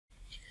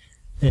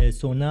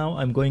So now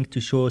I'm going to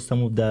show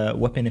some of the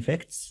weapon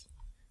effects,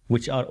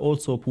 which are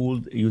also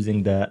pooled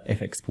using the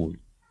FX pool.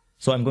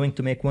 So I'm going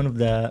to make one of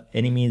the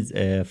enemies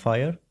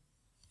fire.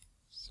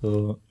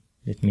 So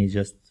let me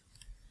just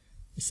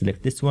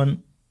select this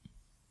one,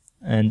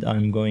 and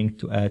I'm going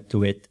to add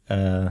to it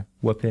a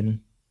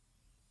weapon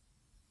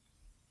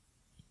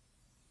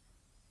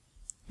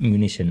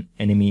munition,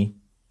 enemy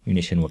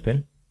munition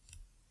weapon.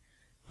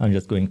 I'm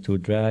just going to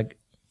drag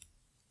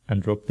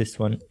and drop this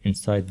one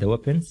inside the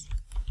weapons,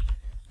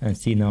 and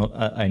see now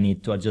I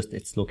need to adjust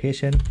its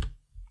location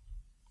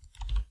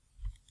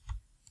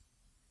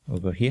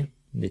over here.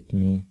 Let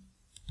me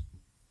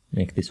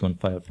make this one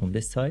fire from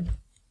this side,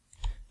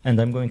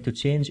 and I'm going to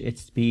change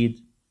its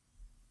speed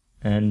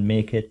and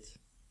make it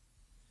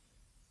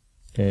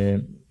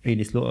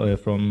really slow,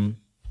 from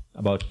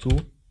about 2,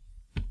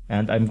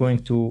 and I'm going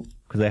to,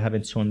 because I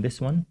haven't shown this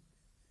one,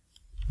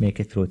 make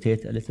it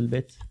rotate a little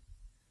bit.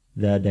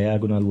 The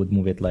diagonal would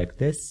move it like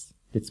this.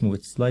 Let's move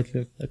it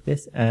slightly like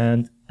this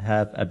and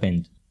have a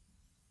bend.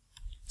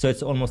 So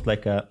it's almost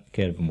like a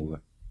curve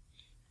mover.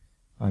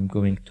 I'm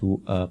going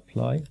to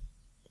apply.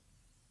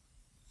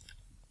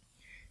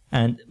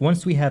 And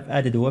once we have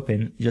added a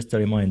weapon, just a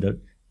reminder,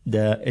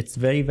 it's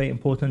very, very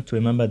important to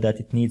remember that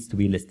it needs to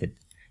be listed.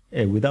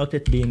 Without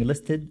it being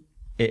listed,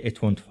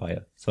 it won't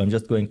fire. So I'm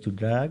just going to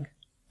drag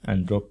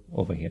and drop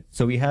over here.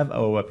 So we have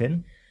our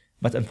weapon,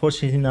 but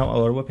unfortunately now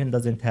our weapon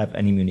doesn't have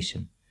any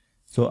munition.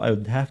 So I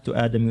would have to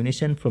add a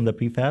munition from the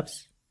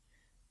prefabs.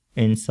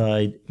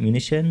 Inside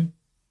munition,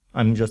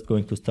 I'm just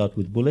going to start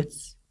with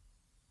bullets.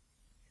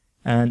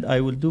 And I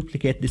will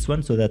duplicate this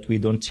one so that we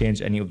don't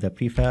change any of the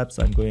prefabs.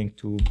 I'm going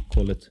to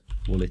call it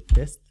bullet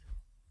test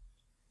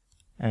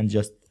and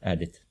just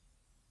add it.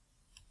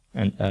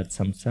 And add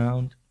some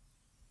sound.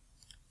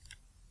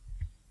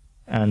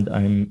 And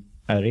I'm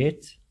a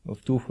rate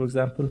of 2, for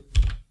example.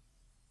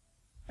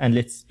 And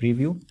let's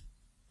preview.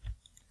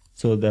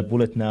 So the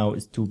bullet now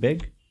is too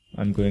big.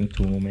 I'm going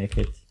to make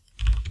it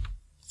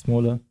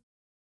smaller.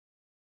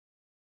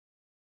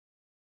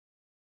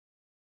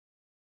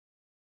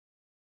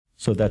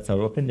 So that's our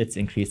weapon. Let's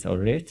increase our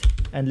rate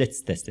and let's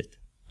test it.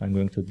 I'm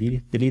going to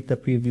delete the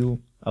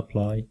preview,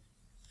 apply,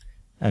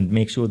 and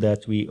make sure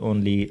that we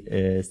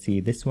only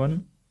see this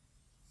one.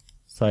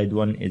 Side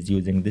 1 is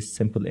using this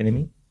simple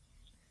enemy.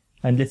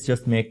 And let's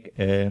just make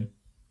 2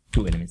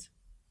 enemies.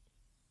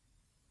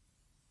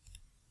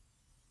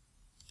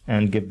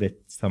 And give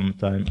it some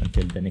time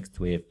until the next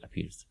wave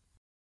appears.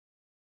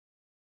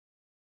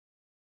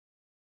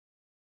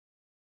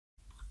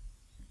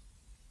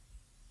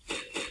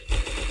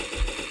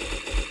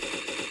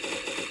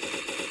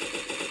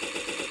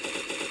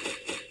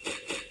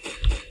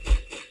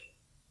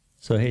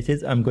 So here it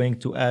is. I'm going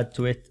to add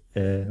to it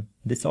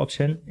this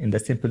option in the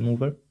simple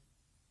mover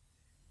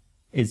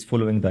is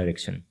following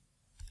direction.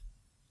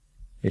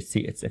 Let's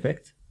see its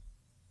effect.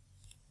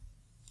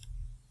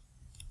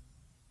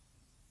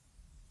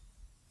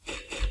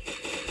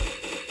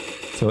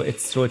 So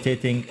it's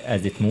rotating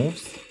as it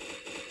moves.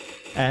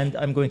 And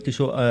I'm going to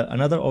show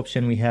another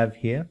option we have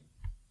here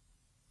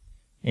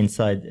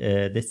inside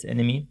this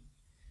enemy,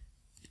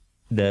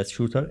 the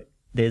shooter.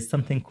 There's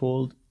something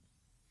called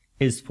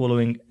is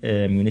following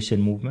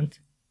munition movement.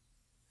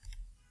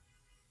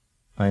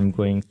 I'm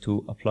going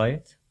to apply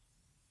it.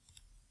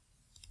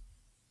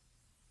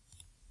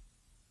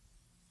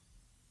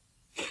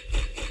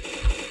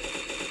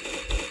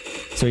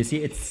 So you see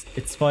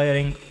it's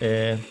firing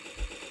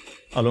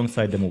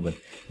alongside the movement.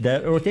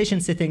 The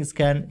rotation settings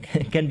can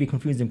be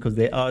confusing because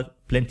there are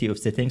plenty of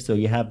settings. So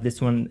you have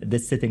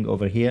this setting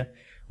over here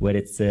where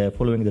it's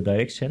following the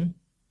direction,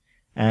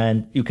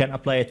 and you can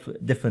apply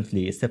it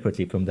differently,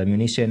 separately from the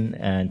munition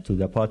and to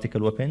the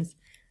particle weapons.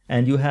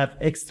 And you have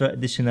extra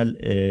additional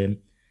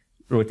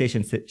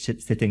rotation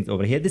settings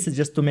over here. This is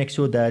just to make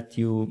sure that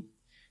you,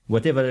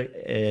 whatever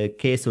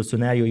case or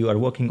scenario you are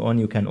working on,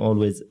 you can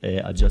always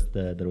adjust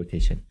the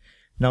rotation.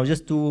 Now,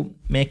 just to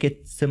make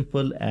it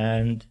simple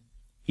and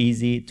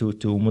easy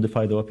to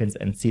modify the weapons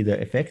and see the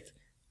effect,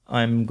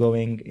 I'm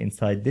going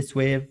inside this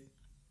wave.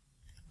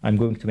 I'm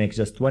going to make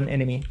just one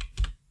enemy,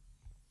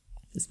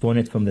 spawn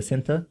it from the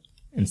center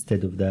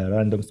instead of the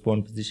random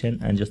spawn position,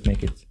 and just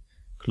make it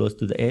close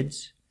to the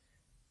edge.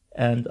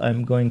 And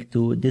I'm going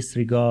to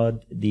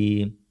disregard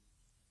the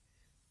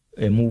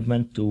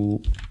movement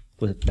to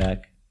put it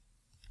back,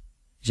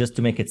 just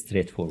to make it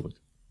straightforward.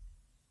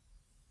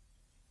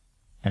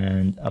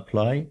 And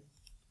apply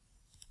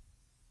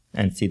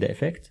and see the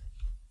effect.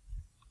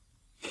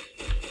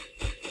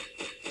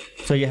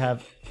 So you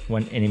have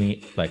one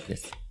enemy like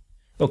this.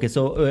 Okay,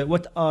 so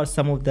what are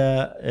some of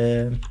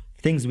the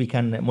things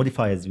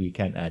modifiers we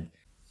can add?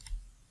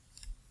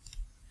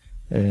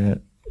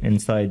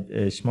 Inside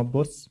Shmup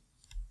boss,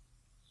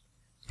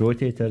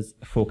 rotators,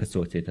 focus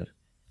rotator.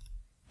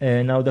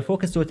 Now the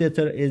focus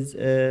rotator is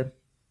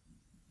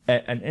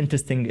an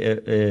interesting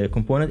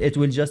component. It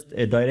will just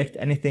direct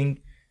anything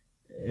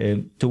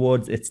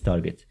towards its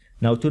target.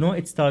 Now, to know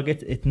its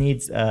target, it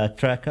needs a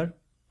tracker.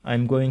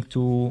 I'm going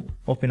to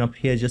open up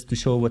here just to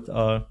show what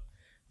are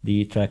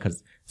the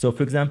trackers. So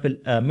for example,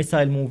 a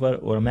missile mover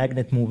or a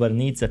magnet mover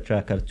needs a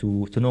tracker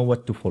to know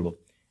what to follow.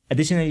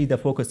 Additionally, the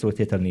focus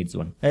rotator needs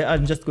one.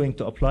 I'm just going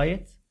to apply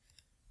it,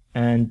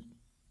 and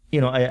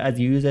as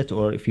you use it,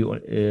 or if you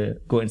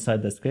go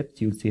inside the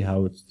script, you'll see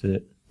how it's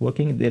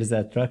working. There's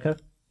a tracker.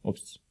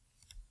 Oops.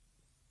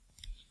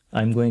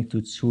 I'm going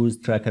to choose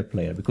tracker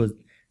player because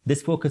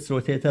this focus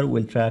rotator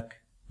will track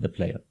the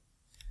player.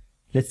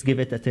 Let's give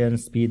it a turn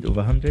speed of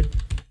 100.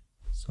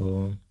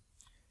 So,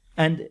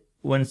 and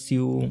once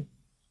you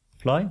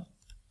apply,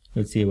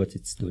 you'll see what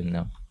it's doing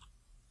now.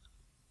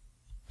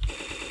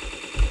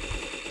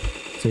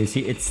 So you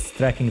see it's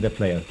tracking the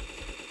player,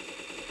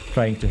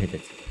 trying to hit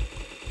it.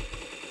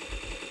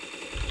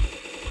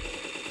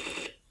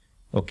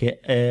 Okay,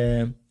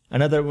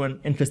 another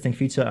one interesting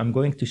feature I'm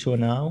going to show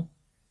now,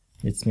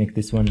 let's make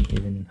this one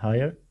even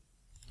higher,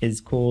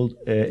 is called,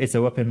 it's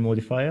a weapon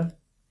modifier.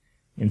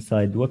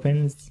 Inside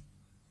weapons,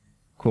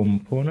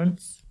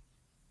 components,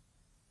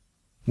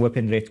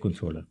 weapon rate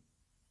controller.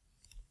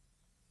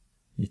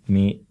 Let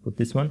me put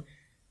this one,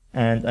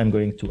 and I'm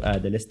going to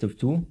add a list of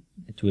 2.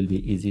 It will be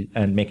easy,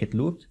 and make it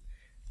looped.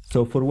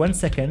 So for 1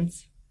 second,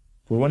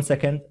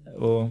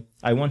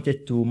 I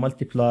wanted to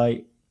multiply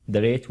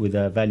the rate with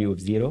a value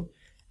of 0,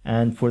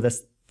 and for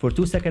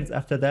 2 seconds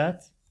after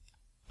that,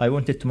 I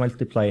wanted to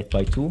multiply it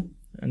by 2,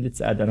 and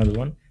let's add another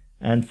one,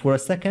 and for a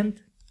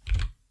second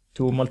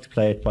to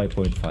multiply it by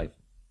 0.5.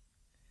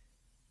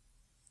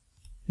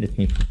 Let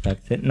me put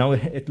back then. Now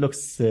it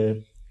looks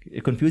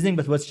confusing,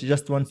 but once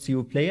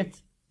you play it,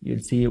 you'll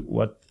see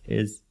what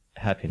is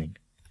happening.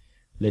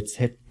 Let's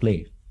hit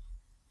play.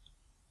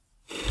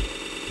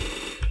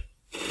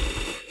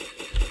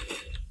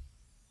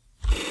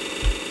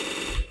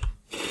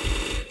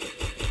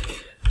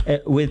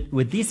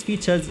 With these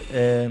features,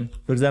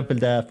 for example,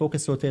 the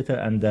focus rotator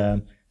and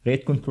the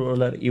rate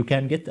controller, you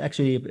can get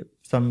actually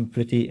some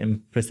pretty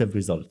impressive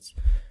results.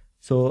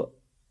 So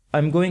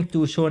I'm going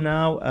to show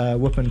now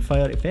weapon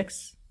fire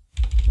effects.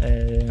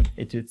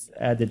 It is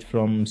added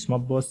from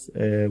Shmup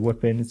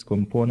weapons,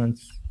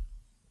 components,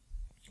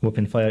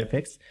 weapon fire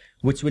effects,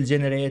 which will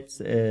generate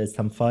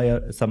some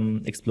fire,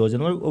 some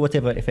explosion, or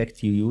whatever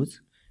effect you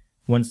use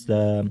once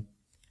the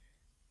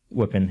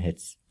weapon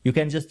hits. You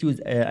can just use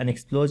an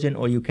explosion,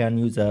 or you can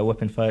use a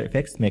weapon fire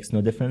effects, makes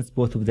no difference.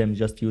 Both of them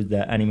just use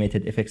the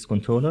animated effects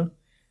controller.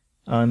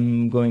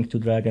 I'm going to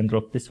drag and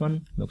drop this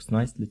one. Looks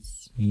nice.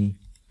 Let's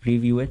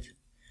preview it.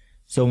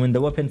 So when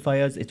the weapon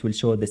fires, it will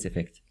show this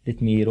effect.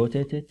 Let me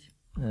rotate it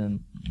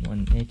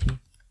 180,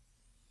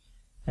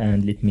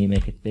 and let me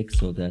make it big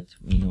so that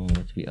we know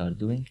what we are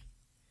doing.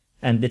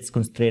 And let's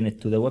constrain it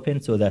to the weapon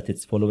so that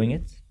it's following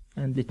it.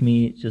 And let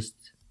me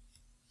just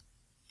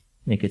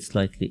make it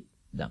slightly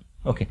down.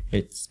 Okay,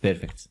 it's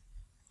perfect.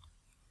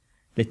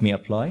 Let me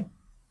apply.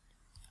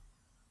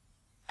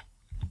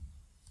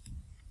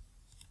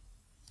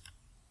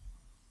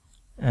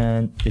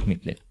 And let me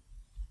play.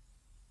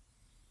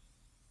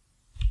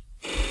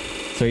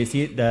 So you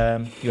see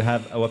you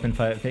have a weapon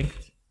fire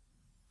effect.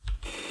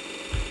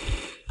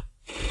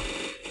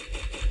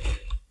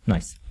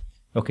 Nice.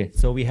 Okay,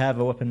 so we have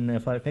a weapon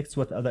fire effects.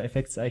 What other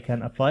effects I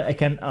can apply? I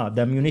can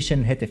the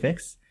munition hit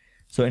effects.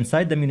 So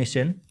inside the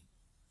munition,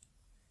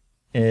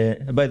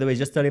 by the way,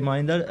 just a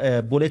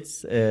reminder,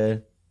 bullets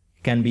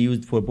can be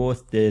used for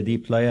both the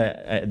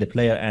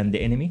player and the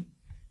enemy.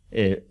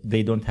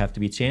 They don't have to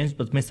be changed,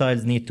 but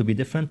missiles need to be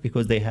different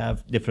because they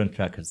have different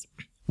trackers.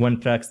 One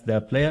tracks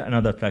the player,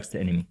 another tracks the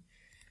enemy.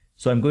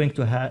 So I'm going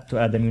to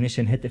add the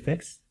munition hit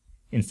effects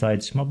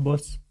inside Shmup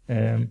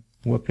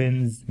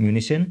weapons,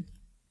 munition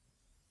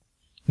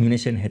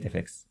hit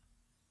effects.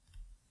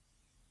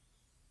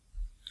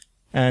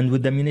 And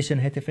with the munition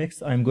hit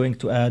effects, I'm going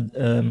to add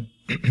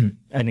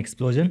an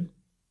explosion,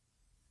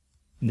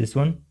 this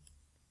one.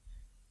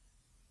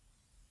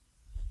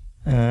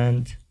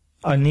 And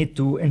I need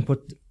to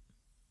input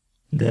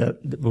the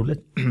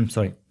bullet,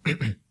 sorry.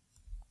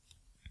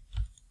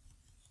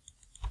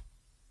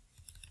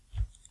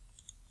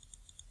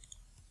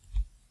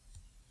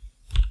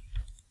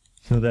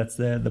 So that's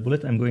the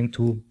bullet. I'm going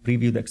to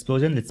preview the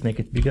explosion. Let's make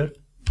it bigger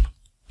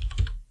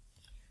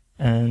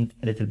and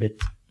a little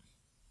bit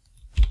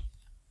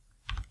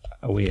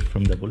away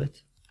from the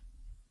bullet.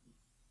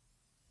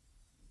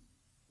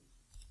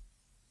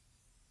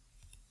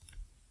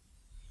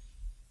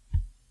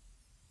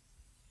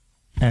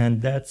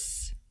 And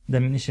that's the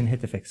munition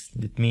hit effects.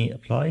 Let me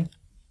apply.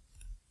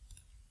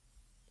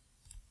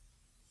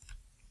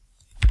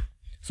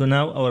 So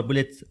now our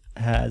bullet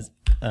has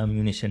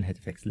munition hit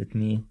effects. Let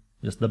me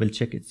just double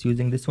check it's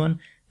using this one,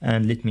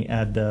 and let me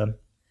add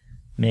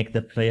make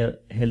the player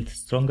health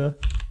stronger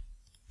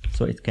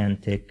so it can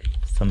take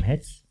some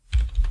hits.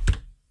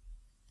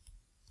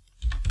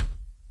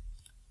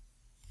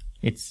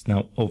 It's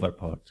now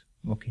overpowered.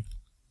 Okay.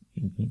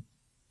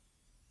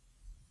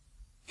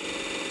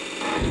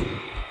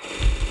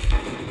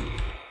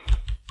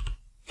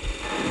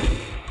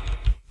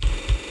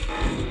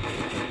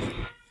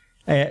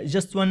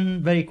 Just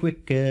one very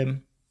quick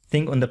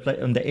thing on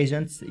the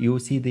agents. You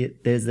see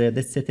there's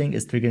this setting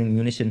is triggering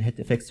munition hit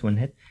effects when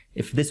hit.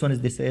 If this one is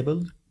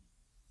disabled,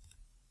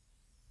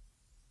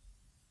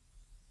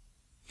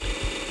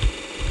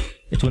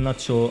 it will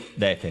not show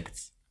the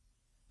effects.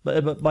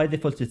 But by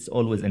default, it's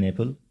always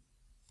enabled.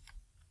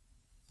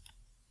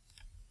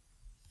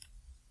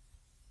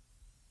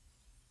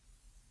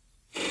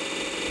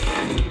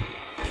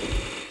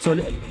 So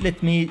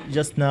let me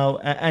just now,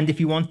 and if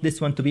you want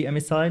this one to be a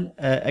missile,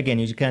 again,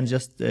 you can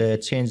just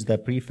change the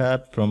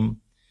prefab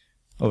from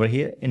over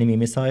here, enemy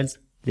missiles.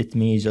 Let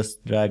me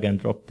just drag and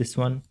drop this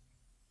one.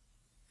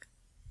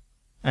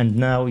 And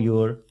now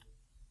your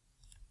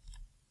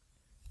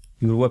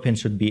weapon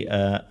should be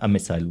a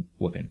missile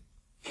weapon.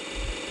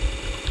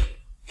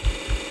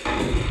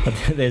 But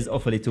there's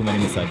awfully too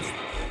many missiles.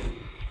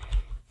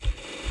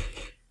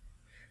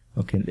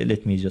 Okay,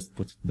 let me just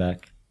put it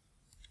back.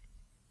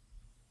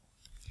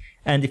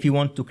 And if you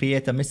want to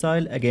create a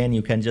missile, again,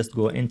 you can just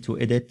go into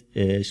edit,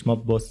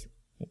 Shmup boss,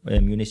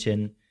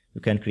 munition.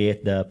 You can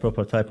create the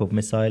proper type of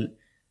missile,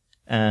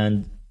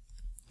 and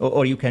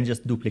or you can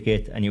just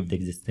duplicate any of the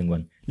existing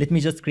one. Let me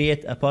just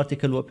create a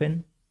particle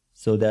weapon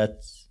so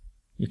that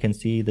you can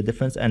see the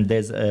difference. And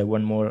there's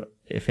one more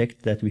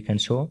effect that we can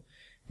show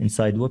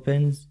inside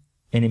weapons,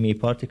 enemy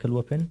particle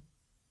weapon.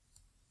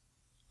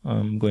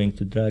 I'm going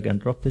to drag and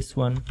drop this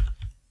one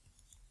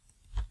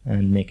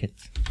and make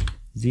it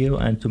 0,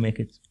 and to make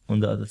it on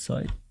the other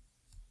side.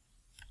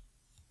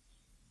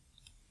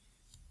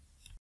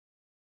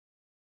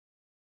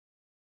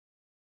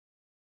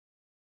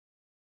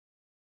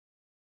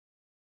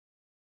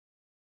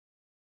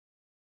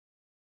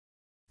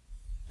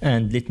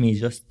 And let me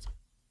just,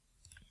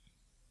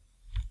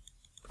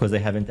 because I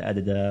haven't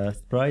added a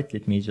sprite,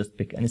 let me just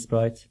pick any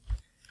sprite.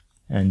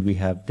 And we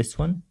have this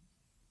one.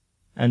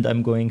 And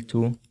I'm going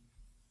to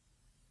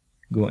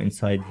go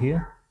inside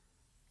here.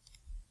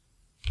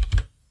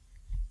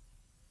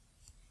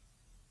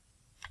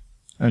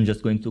 I'm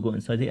just going to go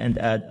inside here and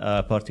add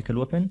a particle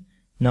weapon.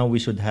 Now we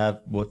should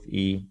have both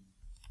a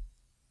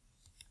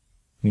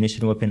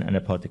munition weapon and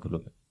a particle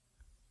weapon.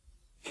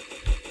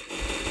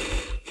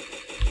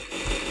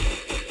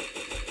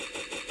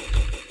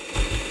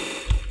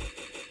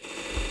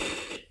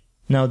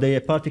 Now the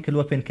particle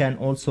weapon can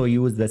also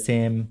use the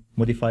same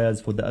modifiers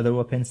for the other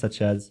weapons,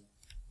 such as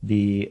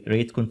the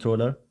rate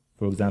controller.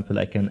 For example,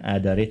 I can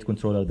add a rate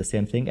controller, the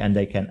same thing, and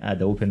I can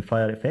add a open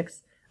fire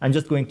effects. I'm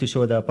just going to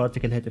show the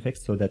particle hit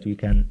effects so that we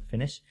can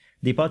finish.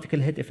 The particle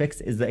hit effects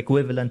is the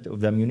equivalent of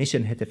the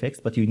munition hit effects,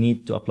 but you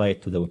need to apply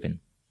it to the weapon.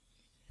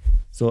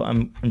 So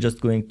I'm just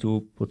going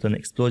to put an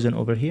explosion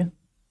over here.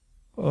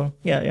 Or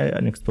yeah,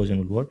 an explosion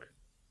will work.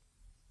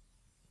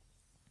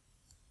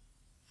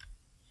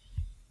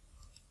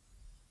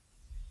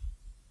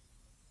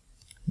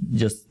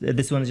 Just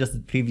this one,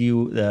 just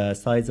preview the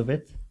size of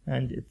it,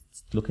 and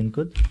it's looking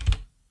good.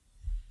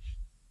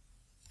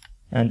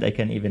 And I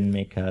can even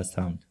make a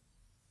sound.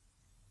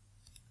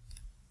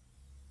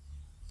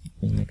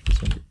 Let me make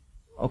this one.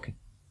 Okay,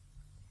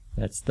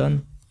 that's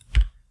done.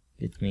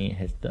 Let me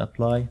hit the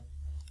apply.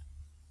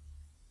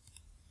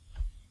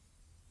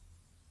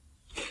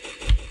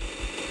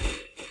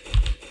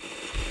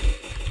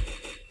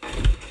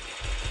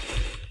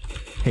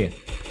 Here,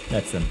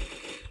 that's done.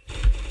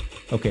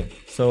 Okay,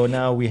 so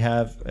now we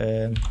have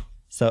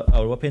so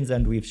our weapons,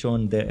 and we've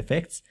shown their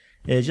effects.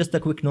 Just a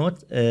quick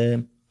note,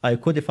 I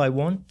could, if I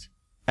want,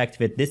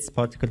 activate this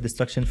particle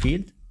destruction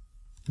field.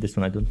 This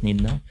one I don't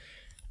need now.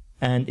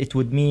 And it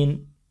would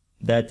mean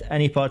that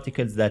any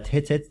particles that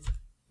hit it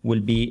will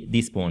be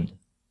despawned.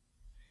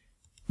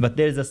 But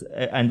there's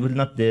a, and will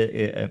not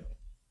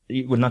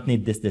it will not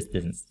need this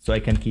distance, so I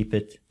can keep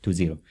it to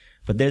 0.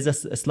 But there's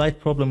a slight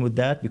problem with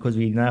that, because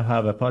we now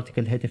have a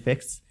particle hit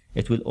effects.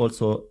 It will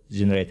also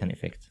generate an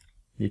effect.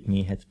 Let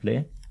me hit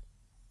play.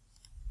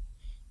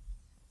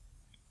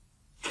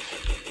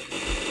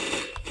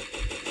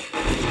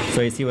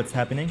 So you see what's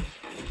happening?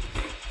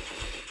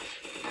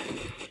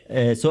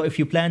 So if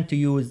you plan to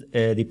use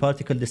the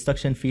particle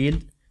destruction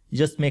field,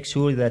 just make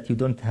sure that you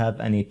don't have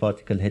any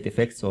particle hit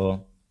effects,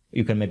 or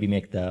you can maybe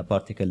make the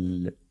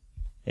particle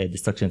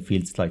destruction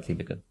field slightly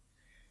bigger.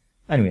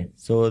 Anyway,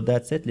 so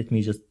that's it. Let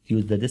me just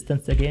use the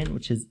distance again,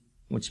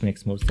 which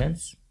makes more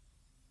sense.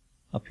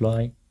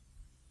 Apply.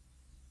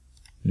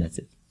 And that's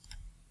it.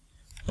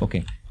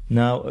 Okay.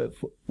 Now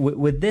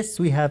with this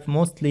we have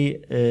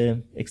mostly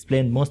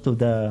explained most of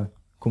the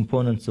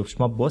components of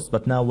Shmup boss,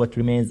 but now what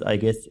remains, I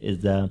guess,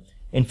 is the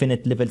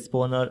infinite level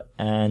spawner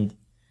and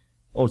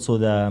also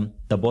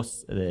the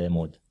boss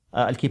mode.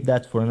 I'll keep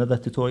that for another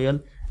tutorial.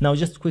 Now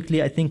just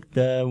quickly, I think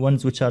the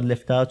ones which are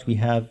left out, we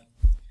have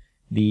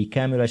the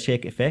camera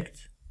shake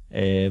effect,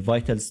 a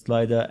vital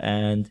slider,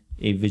 and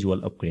a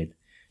visual upgrade.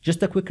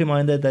 Just a quick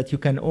reminder that you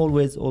can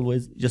always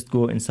just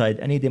go inside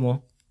any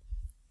demo.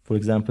 For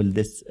example,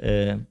 this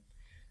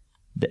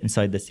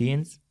inside the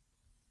scenes.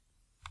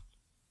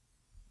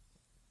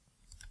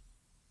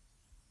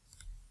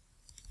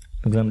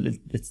 For example,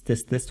 let's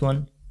test this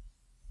one.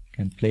 You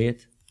can play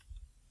it.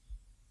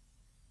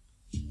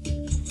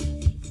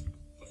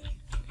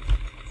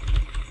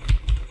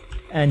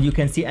 And you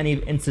can see any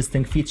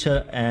interesting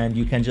feature, and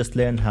you can just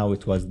learn how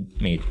it was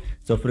made.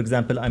 So for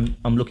example,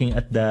 I'm looking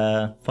at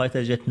the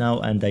fighter jet now,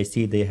 and I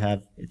see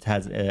it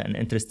has an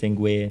interesting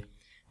way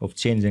of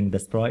changing the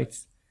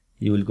sprites,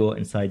 you will go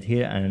inside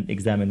here and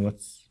examine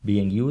what's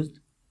being used.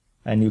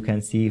 And you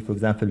can see, for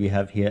example, we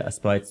have here a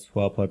sprite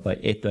swapper by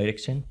 8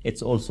 direction.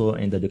 It's also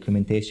in the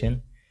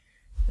documentation,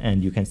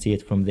 and you can see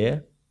it from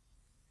there.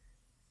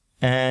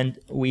 And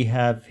we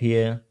have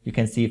here, you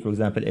can see, for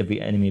example,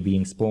 every enemy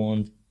being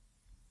spawned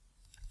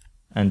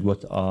and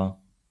what are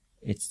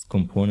its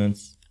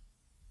components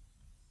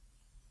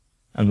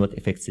and what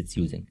effects it's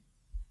using.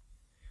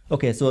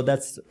 Okay, so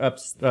that's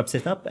wraps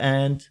it up,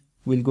 and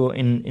we'll go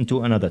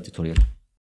into another tutorial.